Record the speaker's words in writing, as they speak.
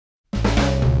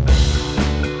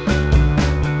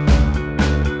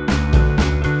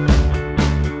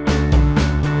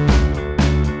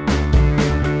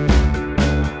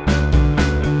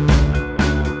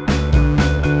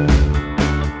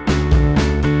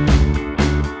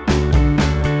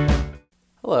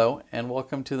and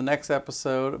welcome to the next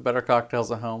episode of Better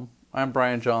Cocktails at Home. I'm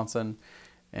Brian Johnson,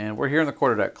 and we're here in the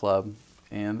Quarterdeck Club,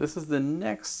 and this is the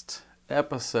next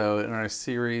episode in our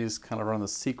series kind of around the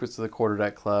secrets of the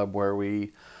Quarterdeck Club, where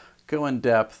we go in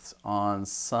depth on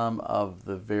some of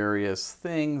the various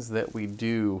things that we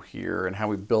do here and how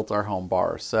we built our home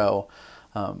bar. So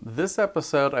this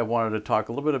episode I wanted to talk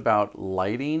a little bit about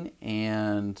lighting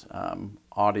and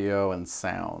audio and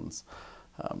sounds.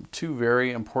 Two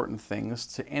very important things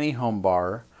to any home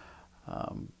bar.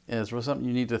 It's really something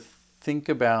you need to think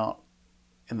about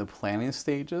in the planning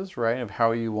stages, right? Of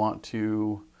how you want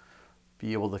to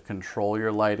be able to control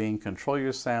your lighting, control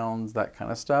your sounds, that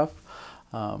kind of stuff.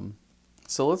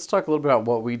 So let's talk a little bit about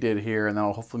what we did here, and then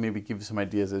I'll hopefully maybe give you some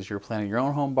ideas as you're planning your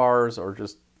own home bars, or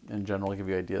just in general give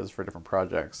you ideas for different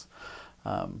projects.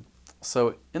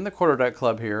 So in the Quarterdeck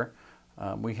Club here,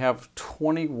 we have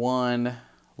 21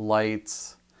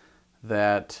 lights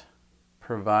that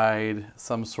provide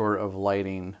some sort of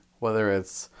lighting, whether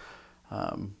it's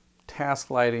task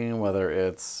lighting, whether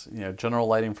it's general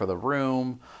lighting for the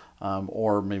room,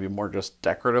 or maybe more just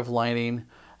decorative lighting.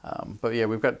 But yeah,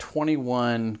 we've got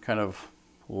 21 kind of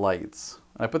lights.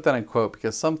 I put that in quote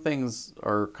because some things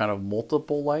are kind of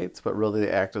multiple lights, but really they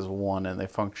act as one and they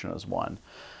function as one.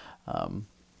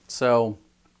 So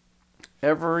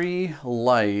every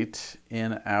light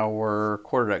in our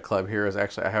Quarterdeck Club here is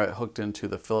actually, I have it hooked into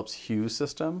the Philips Hue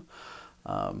system.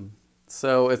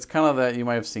 So it's kind of that, you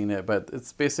might have seen it, but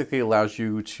it's basically allows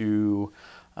you to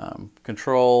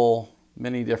control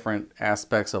many different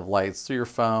aspects of lights through your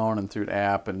phone and through an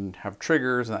app, and have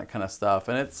triggers and that kind of stuff.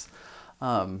 And it's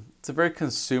a very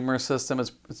consumer system.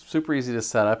 It's super easy to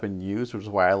set up and use, which is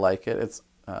why I like it. It's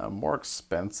more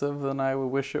expensive than I would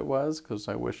wish it was, because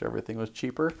I wish everything was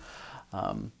cheaper.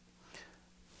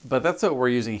 But that's what we're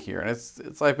using here, and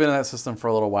I've been in that system for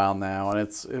a little while now, and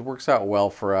it works out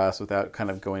well for us without kind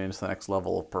of going into the next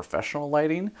level of professional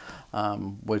lighting,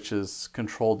 which is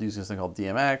controlled using something called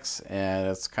DMX, and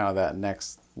it's kind of that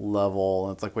next level,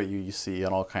 and it's like what you see in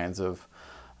all kinds of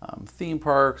theme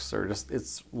parks, or just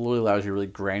it's really allows you really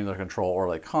granular control, or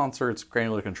like concerts,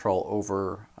 granular control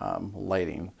over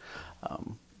lighting.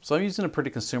 So I'm using a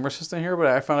pretty consumer system here, but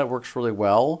I found it works really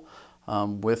well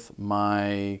with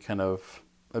my kind of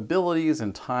abilities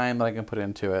and time that I can put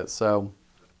into it. So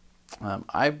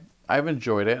I've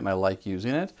enjoyed it and I like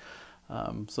using it.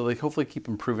 So they hopefully keep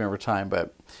improving over time.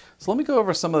 So let me go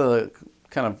over some of the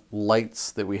kind of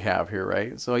lights that we have here,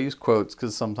 right? So I use quotes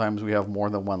because sometimes we have more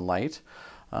than one light.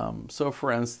 So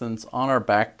for instance, on our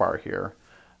back bar here,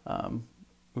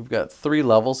 we've got 3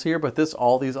 levels here, but these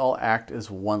all act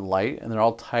as one light, and they're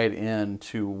all tied in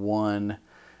to one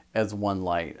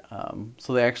light.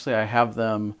 So I have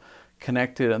them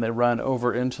connected, and they run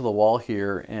over into the wall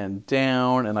here and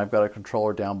down, and I've got a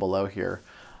controller down below here.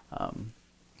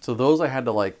 So those I had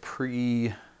to like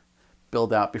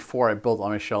pre-build out before I built all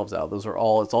my shelves out. It's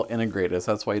all integrated,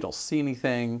 so that's why you don't see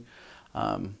anything.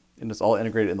 And it's all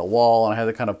integrated in the wall, and I had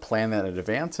to kind of plan that in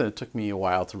advance, and it took me a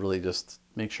while to really just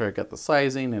make sure I got the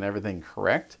sizing and everything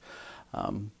correct.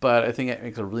 But I think it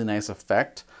makes a really nice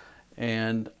effect,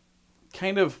 and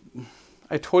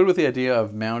I toyed with the idea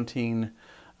of mounting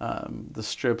the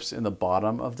strips in the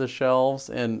bottom of the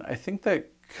shelves, and I think that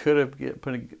could have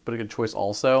been a good choice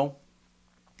also.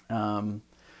 I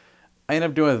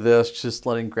ended up doing this, just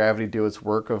letting gravity do its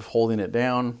work of holding it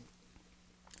down.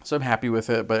 So I'm happy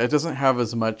with it, but it doesn't have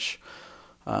as much,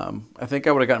 I think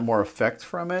I would have gotten more effect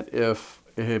from it if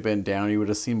it had been down. You would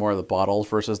have seen more of the bottles,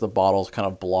 versus the bottles kind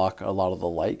of block a lot of the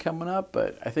light coming up,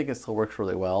 but I think it still works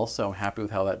really well, so I'm happy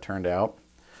with how that turned out.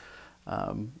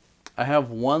 I have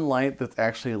one light that's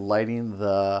actually lighting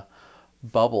the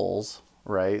bubbles,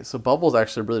 right? So bubbles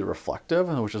actually really reflective,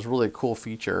 which is really a cool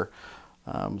feature.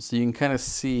 So you can kind of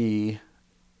see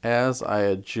as I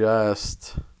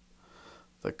adjust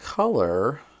the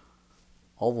color,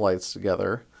 all the lights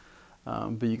together,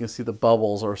 but you can see the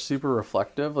bubbles are super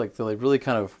reflective, like they really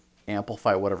kind of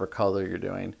amplify whatever color you're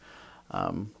doing.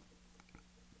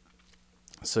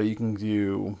 So you can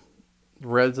do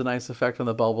red's a nice effect on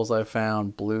the bubbles I've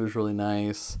found, blue's really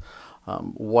nice.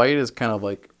 White is kind of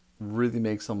like really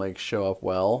makes them like show up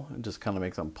well, and just kind of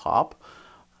makes them pop.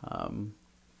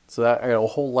 So that I got a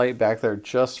whole light back there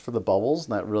just for the bubbles,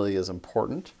 and that really is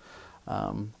important.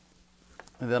 And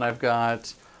then I've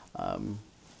got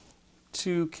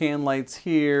 2 can lights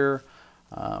here.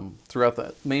 Throughout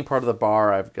the main part of the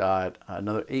bar, I've got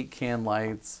another 8 can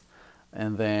lights.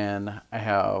 And then I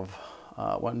have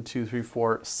 1, 2, 3,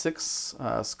 4, 6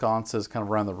 sconces kind of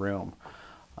around the room.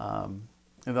 And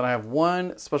then I have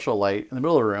one special light in the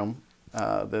middle of the room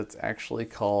that's actually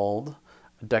called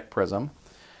a deck prism.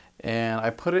 and I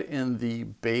put it in the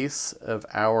base of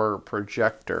our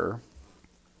projector.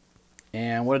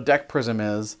 And what a deck prism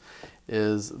is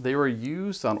they were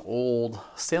used on old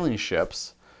sailing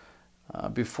ships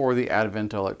before the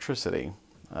advent of electricity.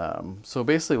 So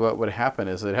basically what would happen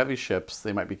is they'd have these ships,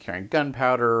 they might be carrying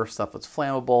gunpowder, stuff that's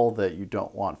flammable that you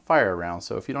don't want fire around.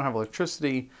 So if you don't have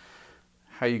electricity,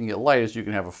 how you can get light is you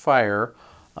can have a fire.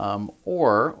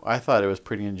 Or, I thought it was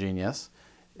pretty ingenious,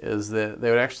 is that they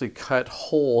would actually cut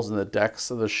holes in the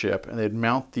decks of the ship and they'd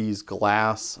mount these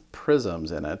glass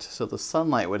prisms in it. So the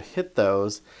sunlight would hit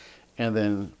those and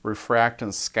then refract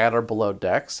and scatter below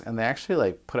decks, and they actually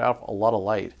like put out a lot of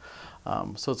light.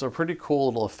 So it's a pretty cool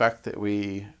little effect that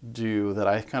we do that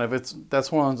I kind of,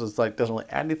 that's one of those that's like doesn't really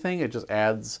add anything, it just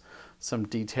adds some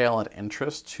detail and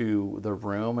interest to the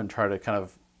room and try to kind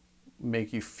of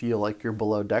make you feel like you're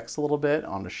below decks a little bit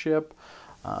on a ship.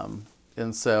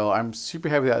 And so I'm super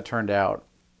happy that it turned out.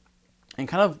 And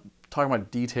kind of talking about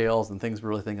details and things we're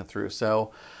really thinking through.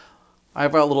 So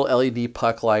I've got a little LED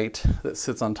puck light that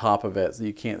sits on top of it so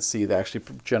you can't see, that actually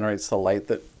generates the light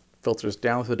that filters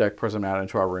down through the deck prism out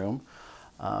into our room.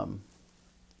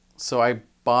 So I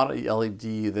bought a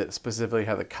LED that specifically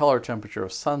had the color temperature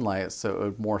of sunlight so it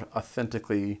would more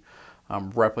authentically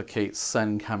replicate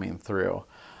sun coming through.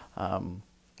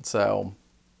 So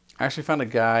I actually found a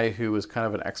guy who was kind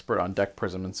of an expert on deck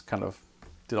prisms, kind of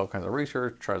did all kinds of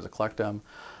research, tried to collect them.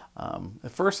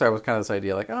 At first I was kind of this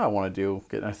idea like, oh, I want to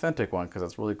get an authentic one because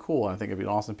that's really cool and I think it'd be an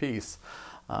awesome piece.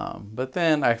 But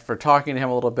then after talking to him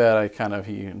a little bit,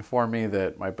 he informed me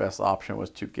that my best option was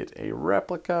to get a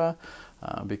replica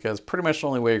because pretty much the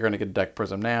only way you're going to get a deck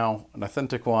prism now, an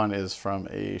authentic one, is from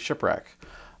a shipwreck.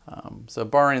 So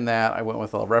barring that, I went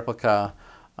with a replica.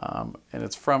 And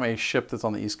it's from a ship that's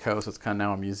on the East Coast. It's kind of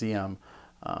now a museum.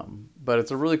 But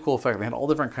it's a really cool effect. They had all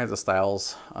different kinds of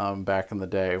styles back in the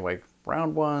day, like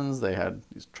round ones. They had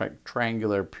these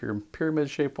triangular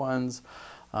pyramid-shaped ones.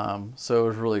 So it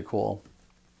was really cool.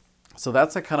 So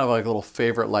that's a kind of like a little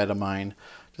favorite light of mine.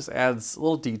 Just adds a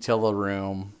little detail to the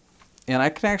room. And I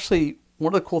can actually,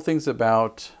 one of the cool things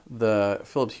about the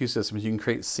Philips Hue system is you can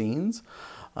create scenes.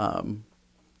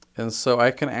 And so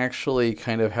I can actually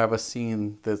kind of have a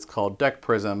scene that's called deck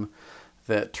prism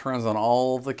that turns on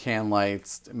all the can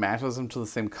lights, matches them to the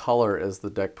same color as the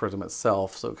deck prism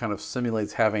itself. So it kind of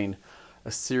simulates having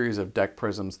a series of deck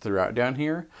prisms throughout down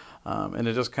here. And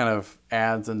it just kind of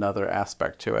adds another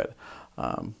aspect to it.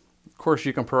 Of course,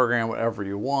 you can program whatever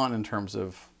you want in terms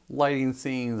of lighting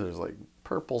scenes. There's like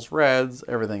purples, reds,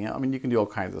 everything. I mean, you can do all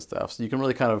kinds of stuff. So you can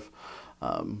really kind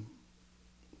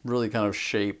of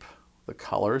shape the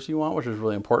colors you want, which is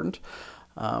really important.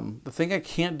 The thing I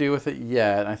can't do with it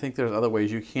yet, and I think there's other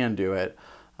ways you can do it,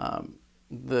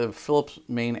 the Philips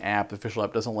main app, the official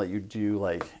app, doesn't let you do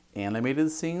like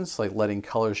animated scenes, like letting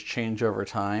colors change over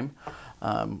time.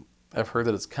 I've heard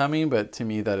that it's coming, but to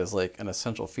me that is like an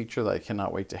essential feature that I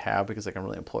cannot wait to have because I can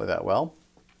really employ that well.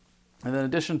 And then in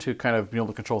addition to kind of being able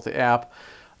to control the app,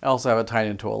 I also have it tied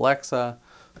into Alexa.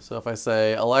 So if I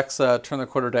say, Alexa, turn the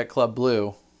Quarterdeck Club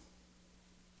blue,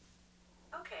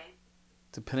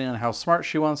 depending on how smart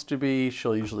she wants to be,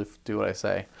 she'll usually do what I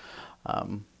say.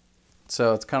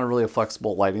 So it's kind of really a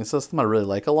flexible lighting system I really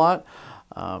like a lot.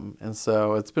 And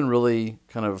so it's been really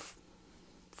kind of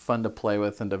fun to play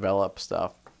with and develop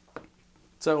stuff.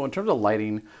 So in terms of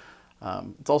lighting,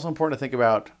 it's also important to think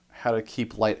about how to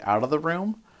keep light out of the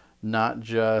room, not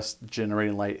just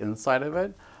generating light inside of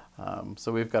it.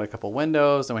 So we've got a couple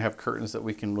windows and we have curtains that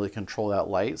we can really control that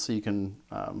light. So you can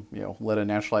let in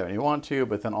natural light when you want to,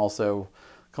 but then also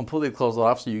completely close it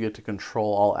off so you get to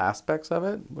control all aspects of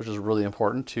it, which is really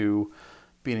important to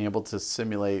being able to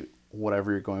simulate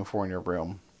whatever you're going for in your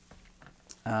room.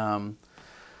 So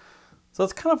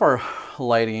that's kind of our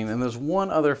lighting, and there's one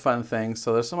other fun thing.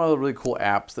 So there's some other really cool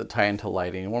apps that tie into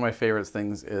lighting. One of my favorite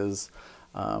things is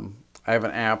I have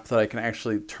an app that I can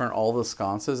actually turn all the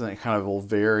sconces and it kind of will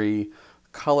vary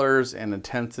colors and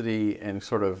intensity and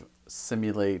sort of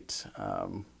simulate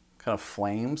kind of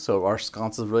flames. So our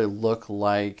sconces really look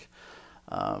like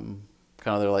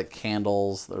they're like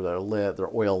candles, they're lit,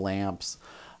 they're oil lamps.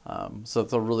 So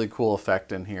it's a really cool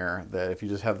effect in here that if you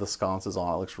just have the sconces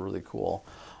on, it looks really cool.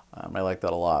 I like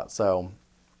that a lot. So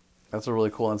that's a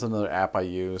really cool, that's another app I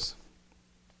use.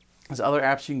 There's other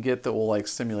apps you can get that will like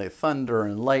simulate thunder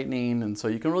and lightning, and so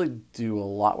you can really do a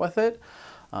lot with it.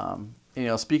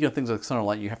 Speaking of things like thunder and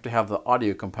light, you have to have the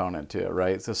audio component to it,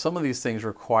 right? So some of these things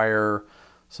require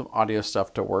some audio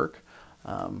stuff to work.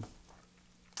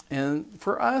 And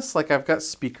for us, like I've got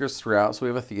speakers throughout, so we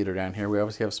have a theater down here. We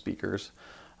obviously have speakers.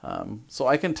 So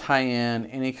I can tie in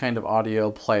any kind of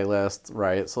audio playlist,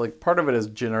 right? So like part of it is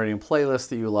generating playlists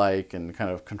that you like and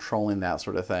kind of controlling that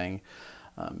sort of thing.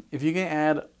 If you can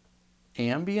add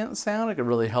ambient sound, it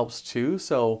really helps too.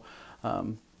 So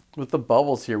with the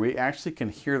bubbles here, we actually can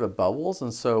hear the bubbles.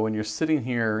 And so when you're sitting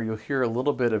here, you'll hear a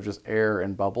little bit of just air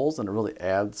and bubbles, and it really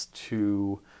adds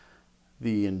to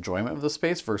the enjoyment of the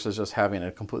space versus just having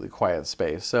a completely quiet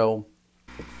space. So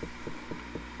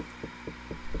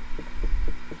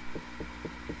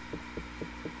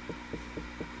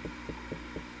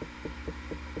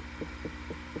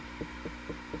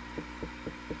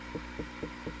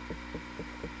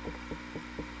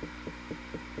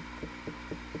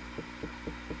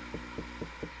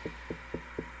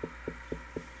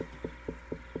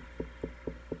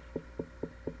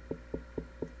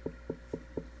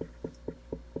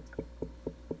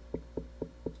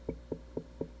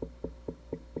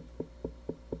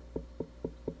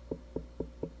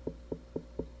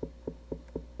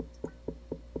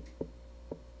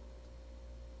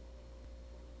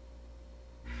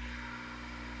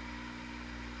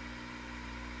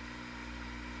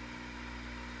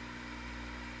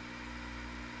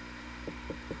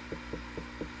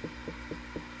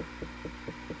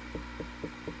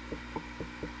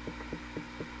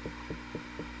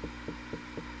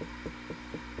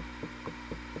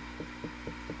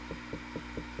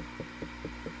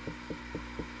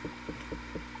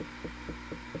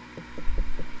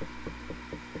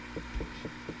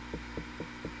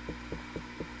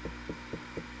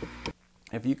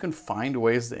if you can find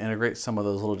ways to integrate some of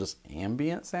those little just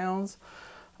ambient sounds,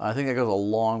 I think that goes a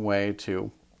long way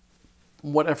to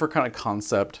whatever kind of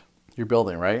concept you're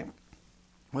building, right?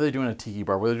 Whether you're doing a tiki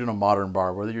bar, whether you're doing a modern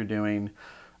bar, whether you're doing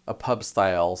a pub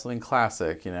style, something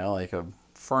classic, you know, like a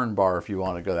fern bar if you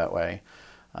want to go that way.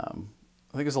 I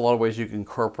think there's a lot of ways you can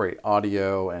incorporate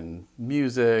audio and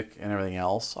music and everything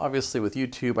else. Obviously with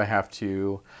YouTube,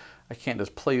 I can't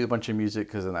just play you a bunch of music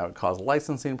because then that would cause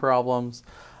licensing problems.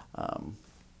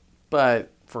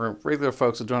 But for regular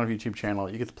folks who don't have a YouTube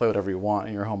channel, you get to play whatever you want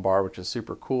in your home bar, which is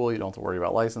super cool. You don't have to worry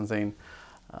about licensing.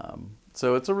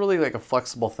 So it's a really like a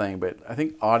flexible thing, but I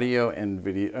think audio and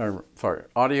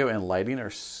lighting are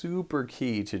super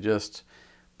key to just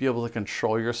be able to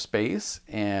control your space.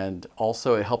 And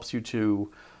also it helps you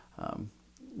to,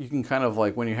 you can kind of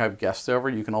like when you have guests over,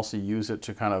 you can also use it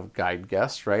to kind of guide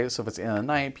guests, right? So if it's the end of the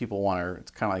night, people want to,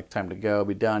 it's kind of like time to go,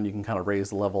 be done. You can kind of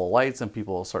raise the level of lights and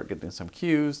people will start getting some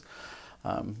cues.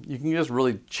 You can just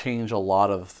really change a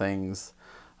lot of things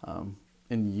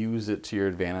and use it to your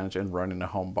advantage in running a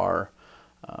home bar.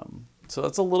 So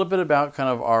that's a little bit about kind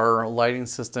of our lighting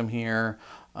system here,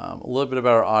 a little bit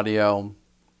about our audio.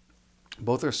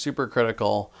 Both are super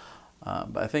critical.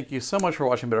 But I thank you so much for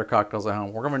watching Better Cocktails at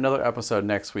Home. We're going to have another episode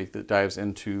next week that dives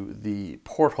into the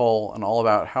porthole and all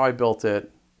about how I built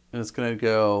it. And it's going to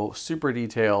go super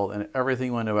detailed, and everything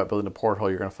you want to know about building a porthole,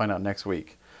 you're going to find out next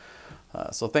week.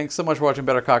 So thanks so much for watching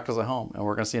Better Cocktails at Home, and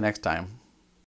we're going to see you next time.